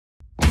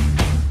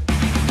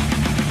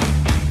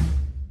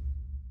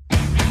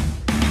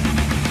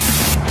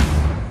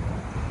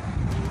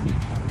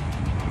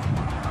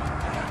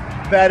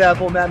Bad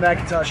Apple, Matt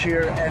Macintosh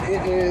here, and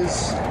it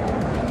is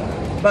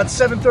about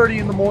 7:30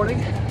 in the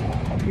morning.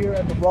 I'm here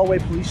at the Broadway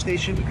Police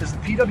Station because the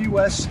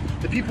PWS,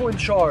 the people in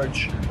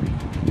charge,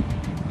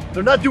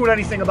 they're not doing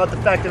anything about the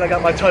fact that I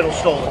got my title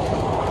stolen.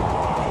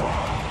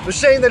 They're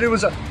saying that it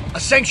was a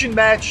sanctioned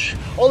match,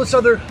 all this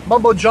other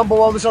mumbo jumbo,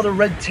 all this other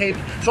red tape.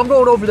 So I'm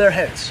going over their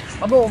heads.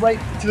 I'm going right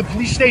to the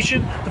police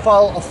station to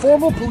file a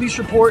formal police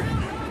report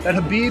that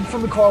Habib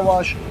from the car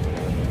wash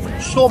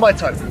stole my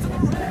title.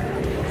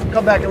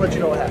 Come back and let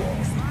you know what happened.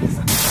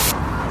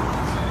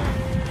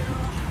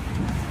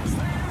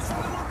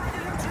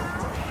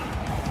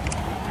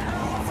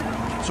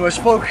 So I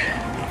spoke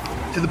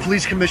to the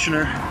police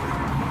commissioner,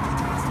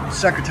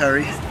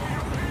 secretary,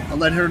 and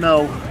let her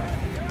know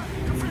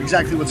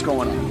exactly what's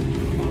going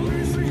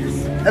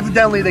on.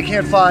 Evidently, they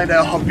can't find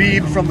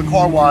Habib from the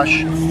car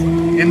wash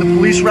in the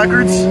police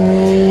records,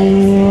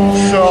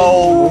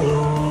 so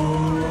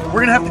we're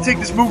gonna have to take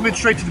this movement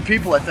straight to the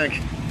people, I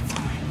think.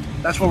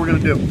 That's what we're gonna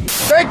do.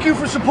 Thank you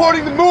for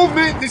supporting the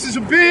movement. This is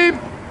Habib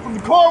from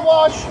the car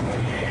wash.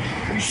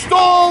 He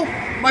stole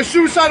my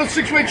suicidal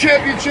six-way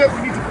championship.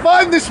 We need to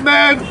find this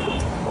man.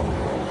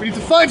 We need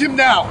to find him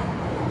now.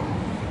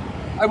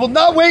 I will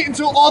not wait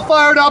until all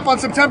fired up on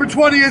September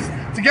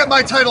 20th to get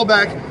my title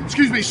back.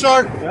 Excuse me,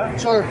 sir. Yeah?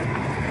 Sir,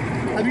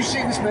 have you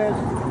seen this man?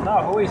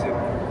 No, who is it?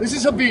 This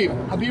is Habib.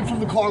 Habib from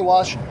the car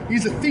wash.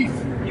 He's a thief.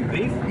 You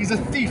thief? He's a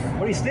thief.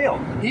 What did he steal?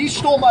 He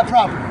stole my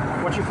property.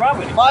 What's your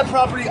property? My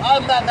property.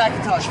 I'm Matt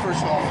Macintosh,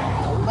 first off.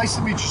 Nice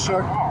to meet you,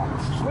 sir. Oh,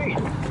 sweet.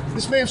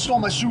 This man stole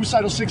my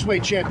suicidal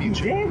six-weight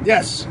championship. He did?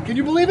 Yes. Can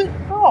you believe it?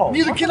 No.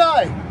 Neither can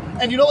I.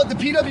 And you know what? The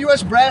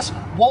PWS brass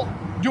won't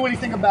do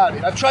anything about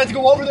it. I've tried to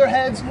go over their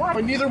heads,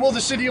 but neither will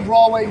the city of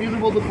Broadway, neither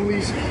will the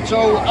police.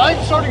 So I'm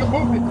starting a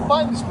movement to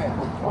find this man.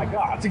 Oh my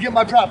God. To get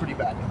my property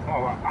back.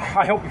 Oh,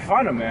 I hope you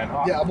find him, man.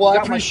 Yeah, well, I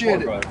Got my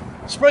appreciate it. support,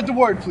 Spread the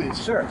word, please.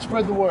 Sure.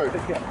 Spread the word.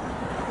 Take care.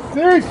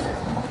 Thief!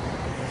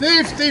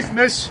 Thief, thief,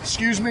 miss.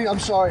 Excuse me, I'm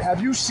sorry.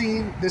 Have you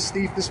seen this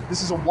thief?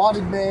 This is a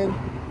wanted man.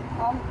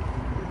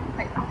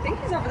 I think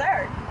he's over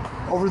there.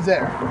 Over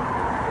there.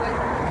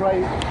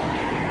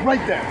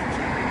 Right there.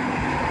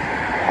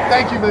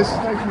 Thank you, miss.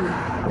 Thank you.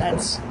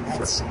 That's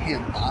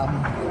him.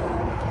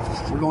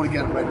 We're going to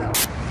get him right now.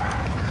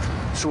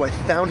 So I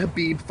found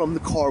Habib from the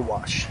car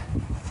wash.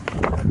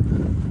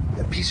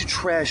 That piece of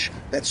trash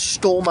that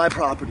stole my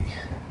property.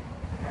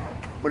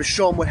 I'm going to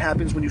show him what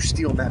happens when you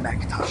steal Matt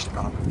Macintosh's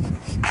property.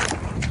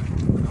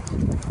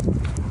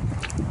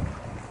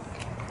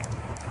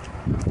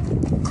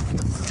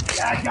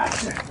 Yeah, I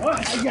got you.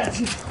 What? I got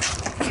you.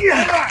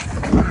 Yeah.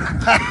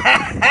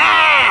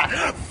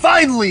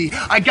 Finally,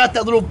 I got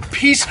that little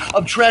piece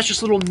of trash,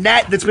 this little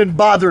gnat that's been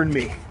bothering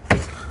me.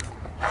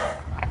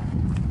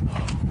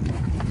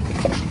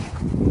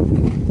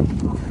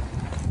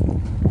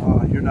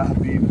 Oh, you're not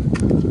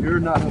Habib. You're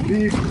not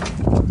Habib.